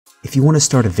If you want to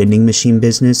start a vending machine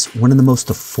business, one of the most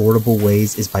affordable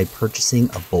ways is by purchasing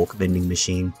a bulk vending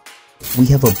machine. We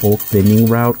have a bulk vending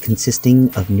route consisting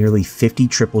of nearly 50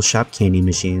 triple shop candy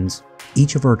machines.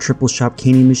 Each of our triple shop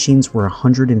candy machines were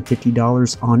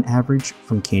 $150 on average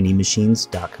from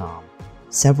candymachines.com.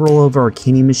 Several of our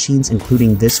candy machines,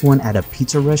 including this one at a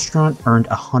pizza restaurant, earned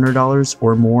 $100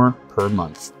 or more per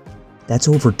month. That's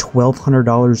over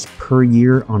 $1,200 per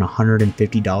year on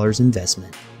 $150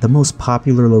 investment. The most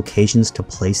popular locations to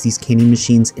place these candy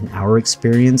machines in our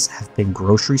experience have been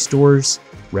grocery stores,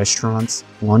 restaurants,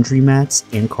 laundromats,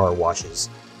 and car washes.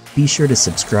 Be sure to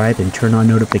subscribe and turn on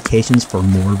notifications for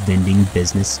more vending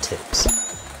business tips.